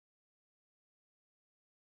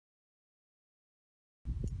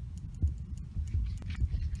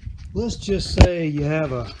Let's just say you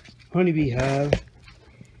have a honeybee hive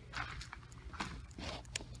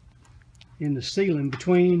in the ceiling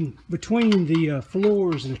between the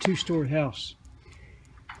floors in a two-story house,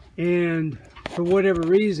 and for whatever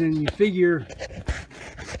reason you figure,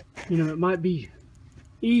 it might be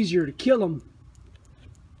easier to kill them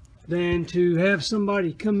than to have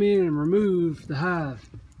somebody come in and remove the hive.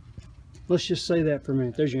 Let's just say that for a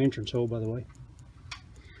minute. There's your entrance hole, by the way.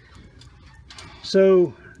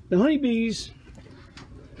 So the honeybees,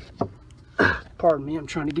 pardon me, I'm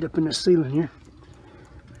trying to get up in the ceiling here.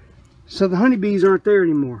 So the honeybees aren't there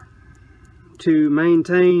anymore to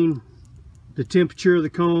maintain the temperature of the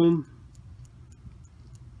comb,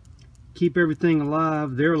 keep everything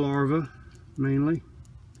alive, their larvae mainly.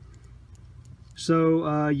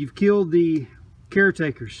 So you've killed the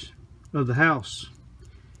caretakers of the house.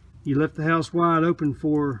 You left the house wide open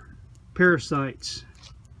for parasites.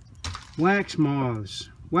 Wax moths.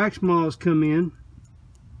 Wax moths come in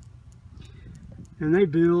and they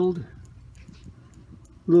build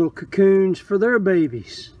little cocoons for their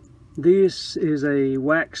babies. This is a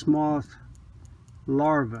wax moth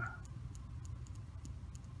larva.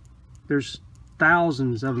 There's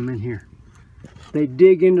thousands of them in here. They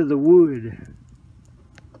dig into the wood.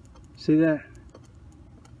 See that?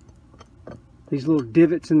 These little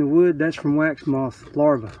divots in the wood, that's from wax moth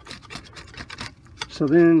larvae. So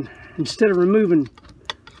then, instead of removing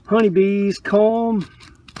honeybees, comb,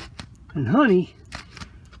 and honey,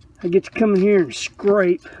 I get to come in here and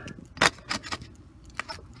scrape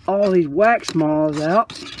all these wax moths out.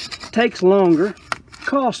 Takes longer,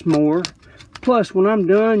 costs more. Plus, when I'm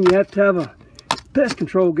done, you have to have a pest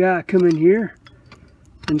control guy come in here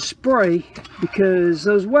and spray, because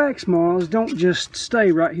those wax moths don't just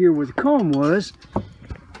stay right here where the comb was.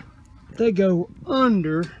 They go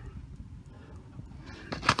under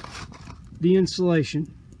the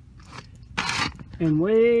insulation, and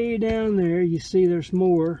way down there, you see there's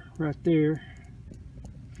more right there,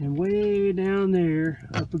 and way down there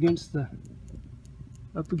up against the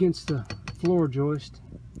floor joist,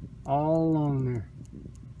 all along there.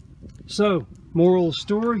 So, moral of the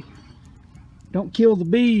story, don't kill the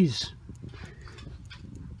bees,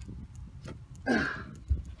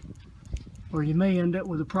 or you may end up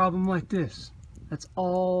with a problem like this. That's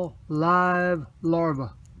all live larvae.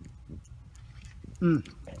 Let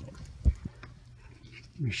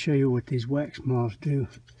me show you what these wax moths do.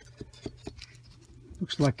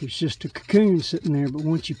 Looks like it's just a cocoon sitting there, but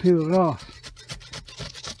once you peel it off,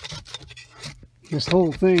 this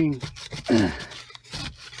whole thing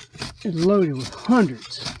is loaded with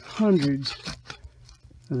hundreds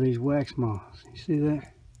of these wax moths. You see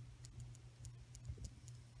that?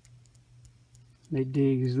 They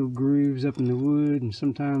dig these little grooves up in the wood, and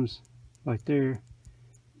sometimes, like there,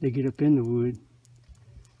 they get up in the wood.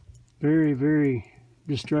 Very, very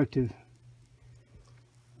destructive.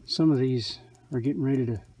 Some of these are getting ready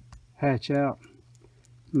to hatch out,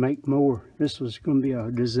 make more. This was going to be a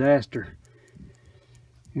disaster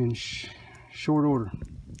in short order.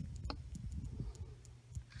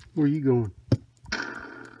 Where are you going?